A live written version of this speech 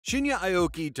Shinya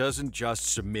Aoki doesn't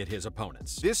just submit his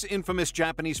opponents. This infamous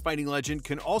Japanese fighting legend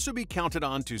can also be counted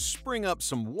on to spring up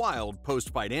some wild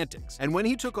post-fight antics. And when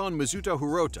he took on Mizuto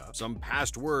Hirota, some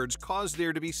past words caused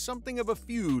there to be something of a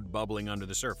feud bubbling under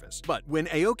the surface. But when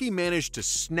Aoki managed to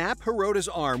snap Hirota's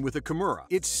arm with a Kimura,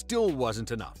 it still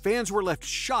wasn't enough. Fans were left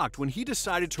shocked when he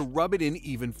decided to rub it in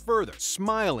even further,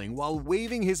 smiling while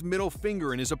waving his middle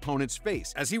finger in his opponent's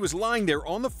face as he was lying there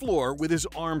on the floor with his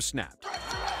arm snapped.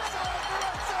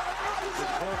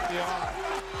 The arm.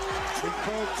 We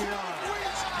broke the arm.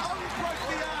 Broke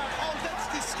the arm. Oh, that's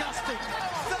disgusting.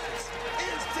 That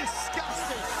is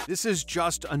disgusting. This is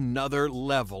just another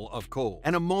level of cold,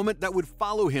 and a moment that would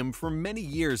follow him for many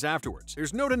years afterwards.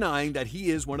 There's no denying that he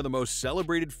is one of the most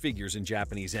celebrated figures in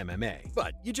Japanese MMA,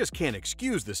 but you just can't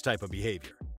excuse this type of behavior.